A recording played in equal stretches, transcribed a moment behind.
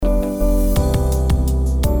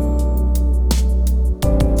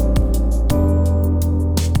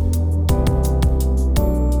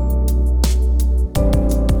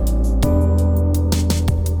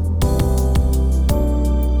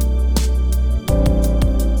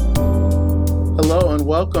Hello and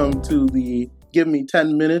welcome to the Give Me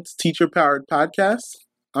 10 Minutes Teacher Powered Podcast.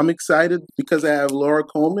 I'm excited because I have Laura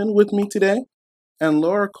Coleman with me today. And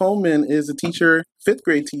Laura Coleman is a teacher, fifth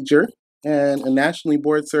grade teacher, and a nationally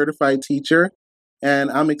board certified teacher. And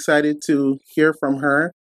I'm excited to hear from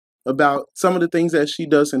her about some of the things that she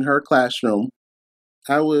does in her classroom.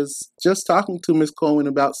 I was just talking to Ms. Coleman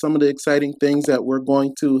about some of the exciting things that we're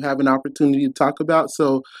going to have an opportunity to talk about.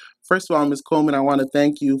 So first of all, Ms. Coleman, I want to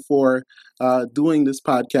thank you for doing this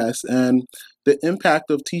podcast and the impact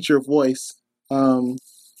of teacher voice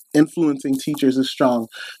influencing teachers is strong.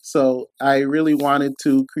 So I really wanted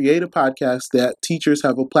to create a podcast that teachers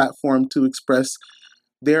have a platform to express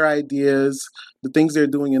their ideas, the things they're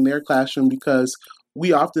doing in their classroom, because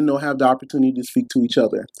we often don't have the opportunity to speak to each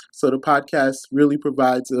other. So the podcast really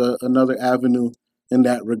provides another avenue in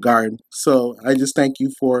that regard. So I just thank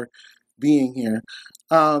you for being here.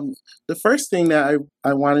 The first thing that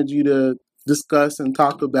I wanted you to discuss and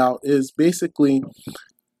talk about is basically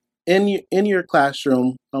in your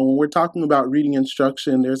classroom, when we're talking about reading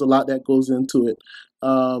instruction, there's a lot that goes into it.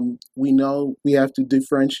 We know we have to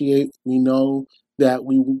differentiate. We know that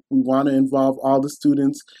we want to involve all the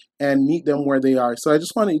students and meet them where they are. So I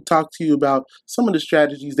just want to talk to you about some of the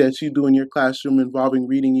strategies that you do in your classroom involving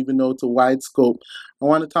reading, even though it's a wide scope. I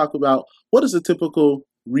want to talk about what does a typical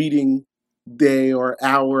reading day or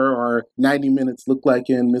hour or 90 minutes look like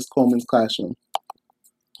in Ms. Coleman's classroom?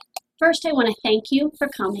 First, I want to thank you for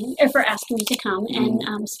coming, or for asking me to come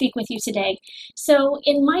and speak with you today. So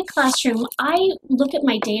in my classroom, I look at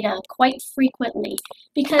my data quite frequently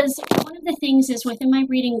because one of the things is within my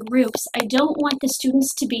reading groups, I don't want the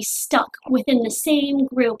students to be stuck within the same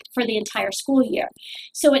group for the entire school year.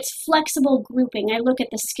 So it's flexible grouping. I look at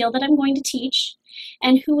the skill that I'm going to teach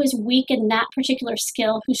and who is weak in that particular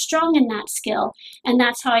skill, who's strong in that skill, and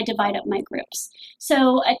that's how I divide up my groups.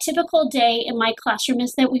 So a typical day in my classroom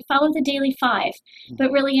is that we follow the daily 5,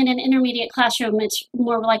 but really in an intermediate classroom, it's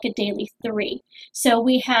more like a daily 3. So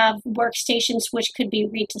we have workstations which could be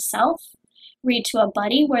read to self, read to a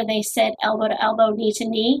buddy, where they sit elbow to elbow, knee to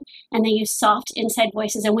knee, and they use soft inside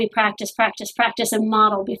voices, and we practice, and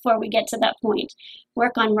model before we get to that point.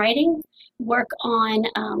 Work on writing, work on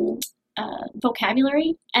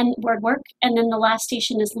vocabulary and word work, and then the last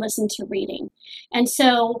station is listen to reading. And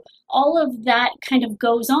so all of that kind of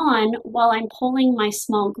goes on while I'm polling my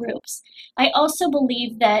small groups. I also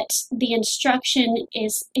believe that the instruction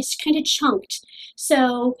is kind of chunked.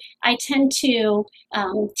 So I tend to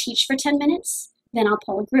teach for 10 minutes, then I'll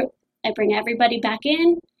poll a group. I bring everybody back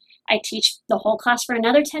in, I teach the whole class for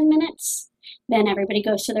another 10 minutes, then everybody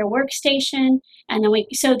goes to their workstation, and then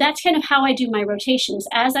so that's kind of how I do my rotations.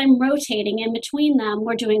 As I'm rotating in between them,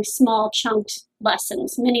 we're doing small chunked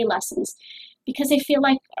lessons, mini lessons, because I feel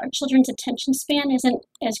like our children's attention span isn't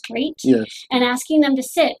as great. Yes. And asking them to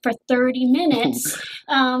sit for 30 minutes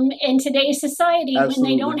in today's society when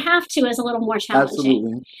they don't have to is a little more challenging.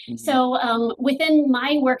 Absolutely. Mm-hmm. So within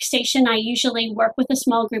my workstation, I usually work with a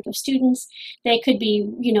small group of students. They could be,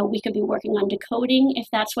 we could be working on decoding if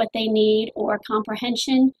that's what they need, or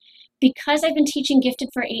comprehension. Because I've been teaching gifted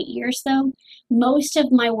for 8 years, though, most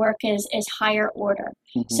of my work is higher order.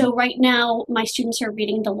 Mm-hmm. So right now, my students are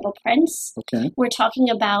reading The Little Prince. Okay. We're talking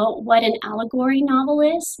about what an allegory novel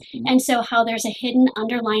is, and so how there's a hidden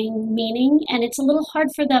underlying meaning, and it's a little hard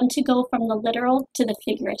for them to go from the literal to the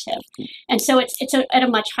figurative. And so it's at a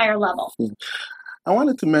much higher level. I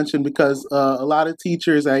wanted to mention, because a lot of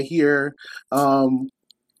teachers I hear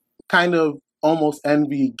kind of almost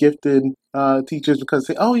envy gifted teachers because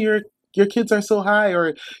they say, oh, your kids are so high,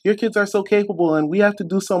 or your kids are so capable, and we have to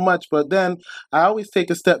do so much. But then I always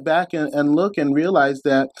take a step back and look and realize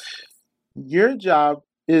that your job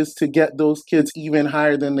is to get those kids even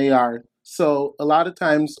higher than they are. So a lot of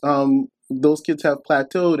times those kids have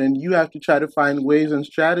plateaued, and you have to try to find ways and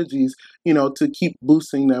strategies, to keep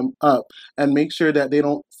boosting them up and make sure that they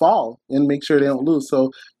don't fall and make sure they don't lose.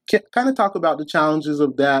 So kind of talk about the challenges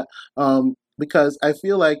of that, because I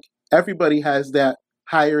feel like everybody has that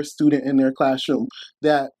higher student in their classroom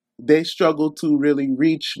that they struggle to really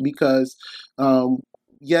reach, because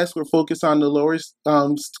yes, we're focused on the lower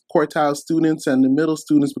quartile students and the middle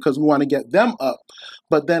students because we want to get them up.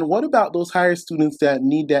 But then what about those higher students that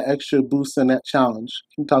need that extra boost and that challenge?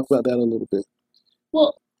 Can you talk about that a little bit?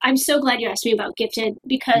 Well, I'm so glad you asked me about gifted,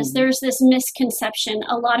 because there's this misconception.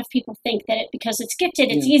 A lot of people think that because it's gifted,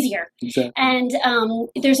 it's easier. Exactly. And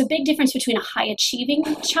there's a big difference between a high-achieving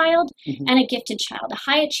child and a gifted child. A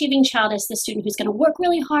high-achieving child is the student who's going to work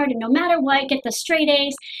really hard and no matter what, get the straight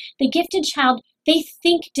A's. The gifted child, they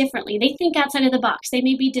think differently. They think outside of the box. They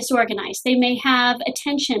may be disorganized. They may have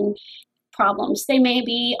attention problems. They may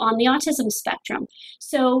be on the autism spectrum.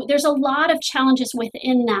 So there's a lot of challenges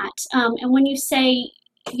within that. And when you say,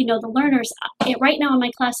 the learners, right now in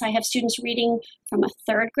my class, I have students reading from a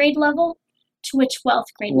 3rd grade level to a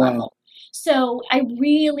 12th grade level. So I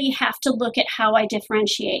really have to look at how I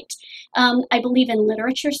differentiate. I believe in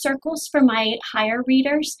literature circles for my higher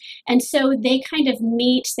readers. And so they kind of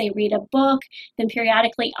meet, they read a book, then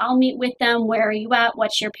periodically I'll meet with them. Where are you at?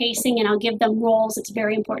 What's your pacing? And I'll give them roles. It's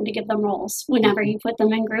very important to give them roles whenever you put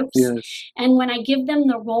them in groups. Yes. And when I give them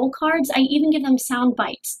the role cards, I even give them sound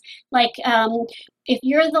bites. Like, if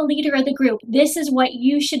you're the leader of the group, this is what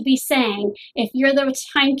you should be saying. If you're the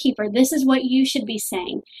timekeeper, this is what you should be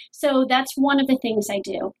saying. So that's one of the things I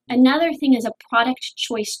do. Another thing is a product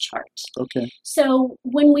choice chart. Okay. So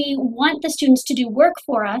when we want the students to do work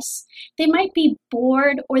for us, they might be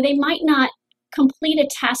bored or they might not complete a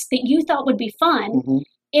task that you thought would be fun. Mm-hmm.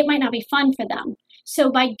 It might not be fun for them.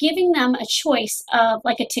 So by giving them a choice of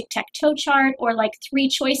like a tic-tac-toe chart or like 3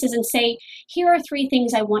 choices and say, here are 3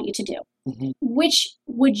 things I want you to do. Mm-hmm. Which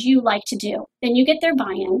would you like to do? Then you get their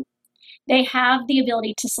buy-in. They have the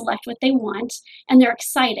ability to select what they want and they're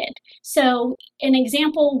excited. So an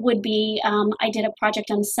example would be, I did a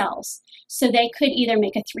project on cells. So they could either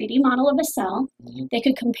make a 3D model of a cell. Mm-hmm. They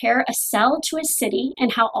could compare a cell to a city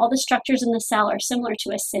and how all the structures in the cell are similar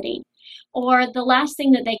to a city. Or the last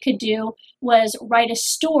thing that they could do was write a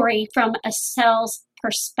story from a cell's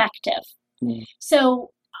perspective. Mm.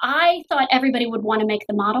 So I thought everybody would want to make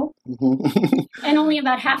the model, and only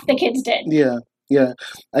about half the kids did. Yeah.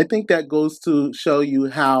 I think that goes to show you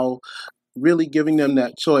how really giving them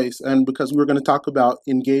that choice, and because we're going to talk about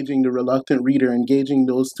engaging the reluctant reader, engaging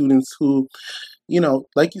those students who,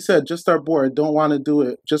 like you said, just are bored, don't want to do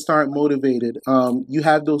it, just aren't motivated. You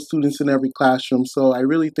have those students in every classroom. So I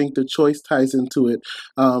really think the choice ties into it,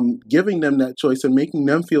 giving them that choice and making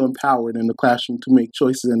them feel empowered in the classroom to make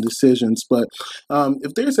choices and decisions. But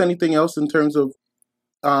if there's anything else in terms of,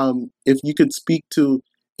 if you could speak to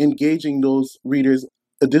engaging those readers,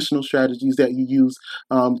 additional strategies that you use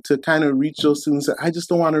to kind of reach those students that I just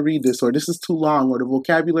don't want to read this, or this is too long, or the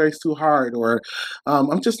vocabulary is too hard, or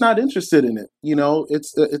I'm just not interested in it.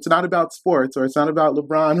 It's not about sports, or it's not about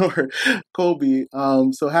LeBron or Kobe.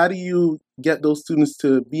 So how do you get those students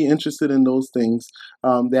to be interested in those things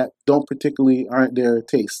that aren't their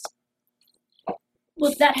taste?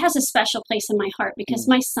 Well, that has a special place in my heart because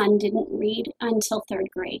my son didn't read until 3rd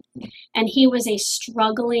grade, and he was a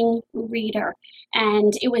struggling reader,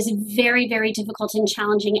 and it was very, very difficult and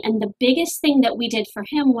challenging. And the biggest thing that we did for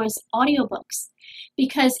him was audiobooks,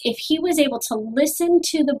 because if he was able to listen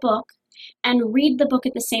to the book and read the book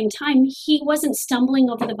at the same time, he wasn't stumbling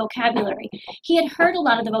over the vocabulary. He had heard a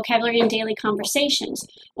lot of the vocabulary in daily conversations,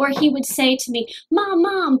 or he would say to me,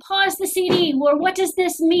 Mom, pause the CD, or what does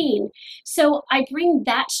this mean? So I bring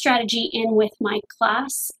that strategy in with my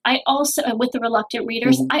class. I also, with the reluctant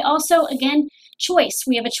readers, I also, again, choice.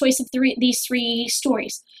 We have a choice of these 3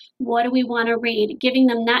 stories. What do we want to read? Giving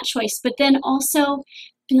them that choice, but then also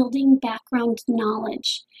building background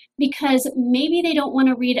knowledge. Because maybe they don't want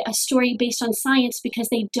to read a story based on science because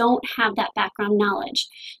they don't have that background knowledge.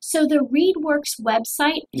 So the ReadWorks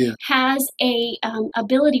website has a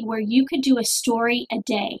ability where you could do a story a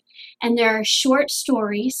day, and there are short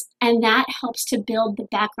stories, and that helps to build the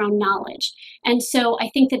background knowledge. And so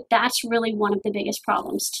I think that that's really one of the biggest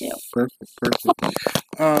problems too. Perfect.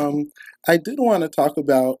 I did want to talk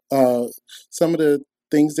about some of the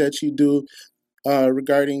things that you do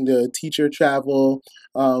regarding the teacher travel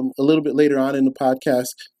a little bit later on in the podcast.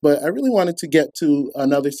 But I really wanted to get to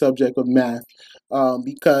another subject of math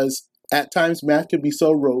because at times math could be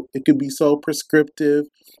so rote, it could be so prescriptive.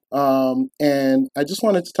 And I just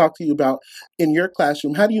wanted to talk to you about, in your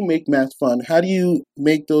classroom, how do you make math fun? How do you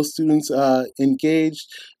make those students engaged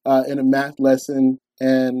in a math lesson?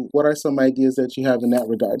 And what are some ideas that you have in that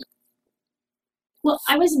regard? Well,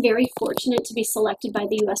 I was very fortunate to be selected by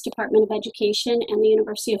the U.S. Department of Education and the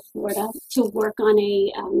University of Florida to work on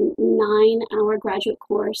a 9-hour graduate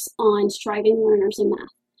course on striving learners in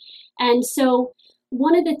math. And so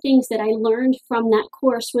one of the things that I learned from that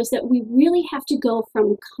course was that we really have to go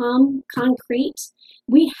from concrete.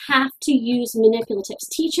 We have to use manipulatives.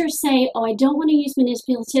 Teachers say, I don't want to use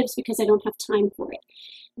manipulatives because I don't have time for it.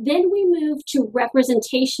 Then we move to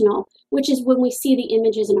representational, which is when we see the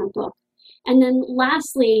images in our book. And then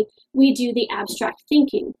lastly, we do the abstract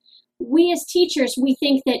thinking. We as teachers, we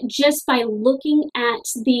think that just by looking at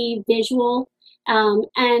the visual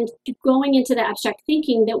and going into the abstract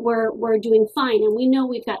thinking that we're doing fine. And we know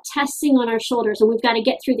we've got testing on our shoulders and we've got to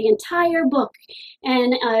get through the entire book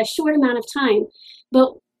in a short amount of time.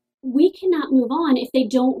 But we cannot move on if they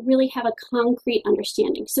don't really have a concrete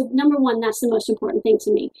understanding. So number one, that's the most important thing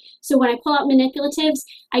to me. So when I pull out manipulatives,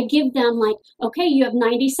 I give them like, okay, you have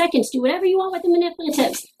 90 seconds, do whatever you want with the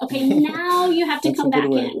manipulatives. Okay, now you have to come back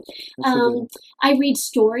in. I read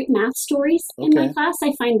math stories in my class.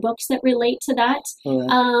 I find books that relate to that.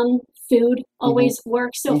 Food always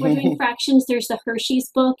works. So if we're doing fractions, there's the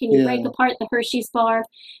Hershey's book, and you break apart the Hershey's bar.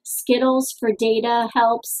 Skittles for data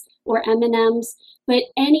helps, or M&Ms. But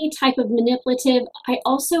any type of manipulative,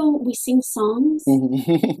 we sing songs,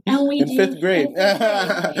 and we do fifth grade.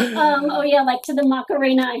 Like to the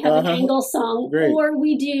Macarena, I have an angle song, or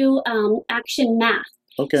we do action math.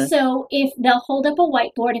 Okay. So if they'll hold up a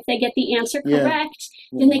whiteboard, if they get the answer correct,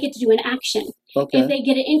 then they get to do an action. Okay. If they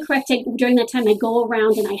get it incorrect, during that time I go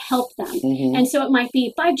around and I help them. And so it might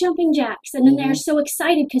be 5 jumping jacks, and then they're so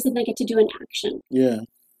excited because then they get to do an action. Yeah.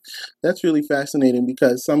 That's really fascinating,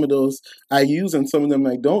 because some of those I use and some of them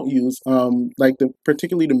I don't use.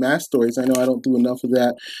 Particularly the math stories. I know I don't do enough of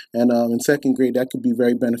that, and in second grade that could be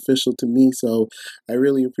very beneficial to me. So I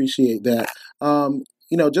really appreciate that.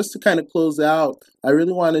 Just to kind of close out, I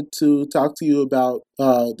really wanted to talk to you about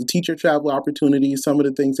the teacher travel opportunities, some of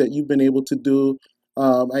the things that you've been able to do.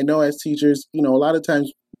 I know as teachers, a lot of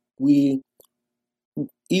times we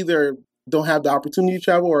either don't have the opportunity to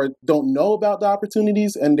travel or don't know about the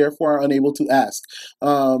opportunities and therefore are unable to ask,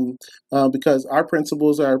 because our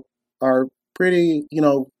principals are pretty,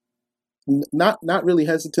 not really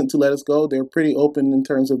hesitant to let us go. They're pretty open in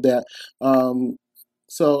terms of that.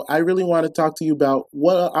 So I really want to talk to you about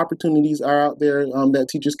what opportunities are out there that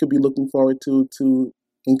teachers could be looking forward to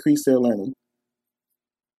increase their learning.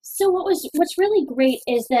 So what's really great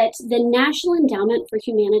is that the National Endowment for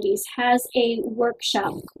Humanities has a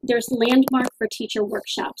workshop. There's Landmark for Teacher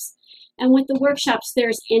workshops. And with the workshops,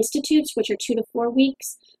 there's institutes, which are 2 to 4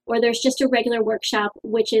 weeks, or there's just a regular workshop,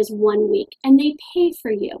 which is 1 week. And they pay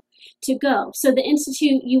for you to go. So the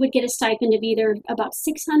institute, you would get a stipend of either about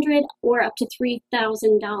 $600 or up to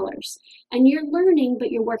 $3,000. And you're learning,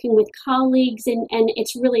 but you're working with colleagues, and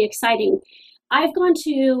it's really exciting. I've gone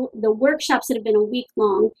to the workshops that have been a week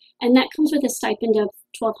long, and that comes with a stipend of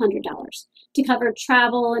 $1,200 to cover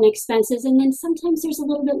travel and expenses, and then sometimes there's a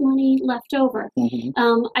little bit money left over.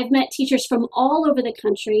 I've met teachers from all over the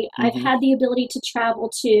country. I've had the ability to travel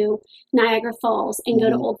to Niagara Falls and go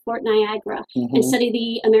to Old Fort Niagara and study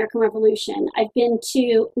the American Revolution. I've been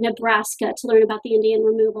to Nebraska to learn about the Indian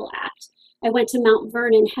Removal Act. I went to Mount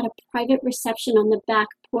Vernon, had a private reception on the back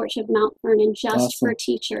porch of Mount Vernon just for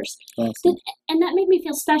teachers. And that made me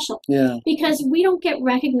feel special. Because we don't get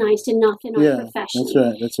recognized enough in our profession.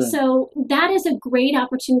 That's right. So that is a great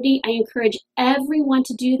opportunity. I encourage everyone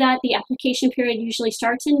to do that. The application period usually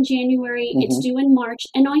starts in January. It's due in March.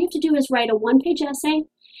 And all you have to do is write a 1-page essay,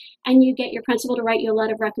 and you get your principal to write you a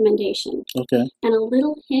letter of recommendation. Okay. And a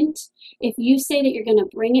little hint, if you say that you're going to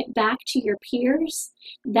bring it back to your peers,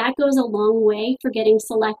 that goes a long way for getting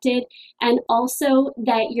selected, and also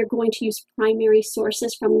that you're going to use primary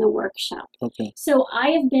sources from the workshop. Okay. So I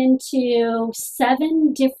have been to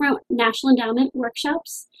 7 different National Endowment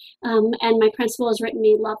workshops, and my principal has written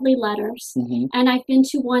me lovely letters, and I've been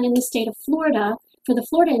to one in the state of Florida for the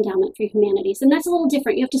Florida Endowment for Humanities. And that's a little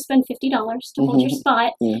different. You have to spend $50 to hold your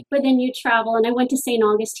spot, but then you travel. And I went to St.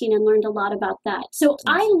 Augustine and learned a lot about that. So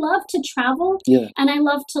I love to travel, and I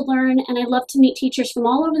love to learn, and I love to meet teachers from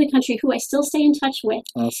all over the country who I still stay in touch with.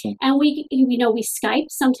 Awesome. And we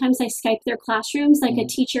Skype. Sometimes I Skype their classrooms, like a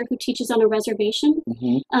teacher who teaches on a reservation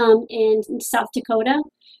in South Dakota,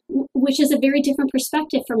 which is a very different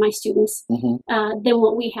perspective for my students than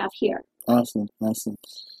what we have here. Awesome.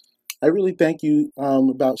 I really thank you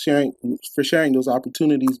for sharing those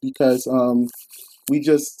opportunities, because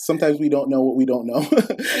sometimes we don't know what we don't know,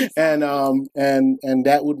 and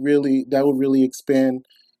that would really expand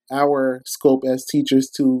our scope as teachers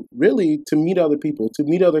to meet other people, to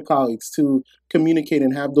meet other colleagues, to communicate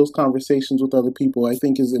and have those conversations with other people, I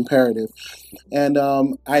think is imperative. And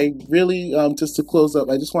I really, just to close up,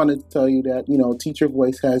 I just wanted to tell you that, teacher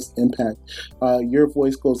voice has impact. Your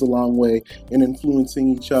voice goes a long way in influencing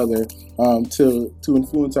each other, to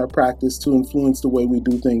influence our practice, to influence the way we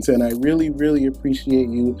do things. And I really, really appreciate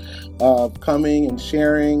you coming and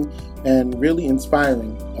sharing and really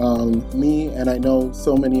inspiring me, and I know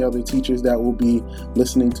so many other teachers that will be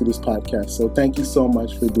listening to this podcast. So thank you so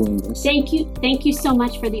much for doing this. Thank you so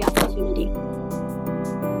much for the opportunity.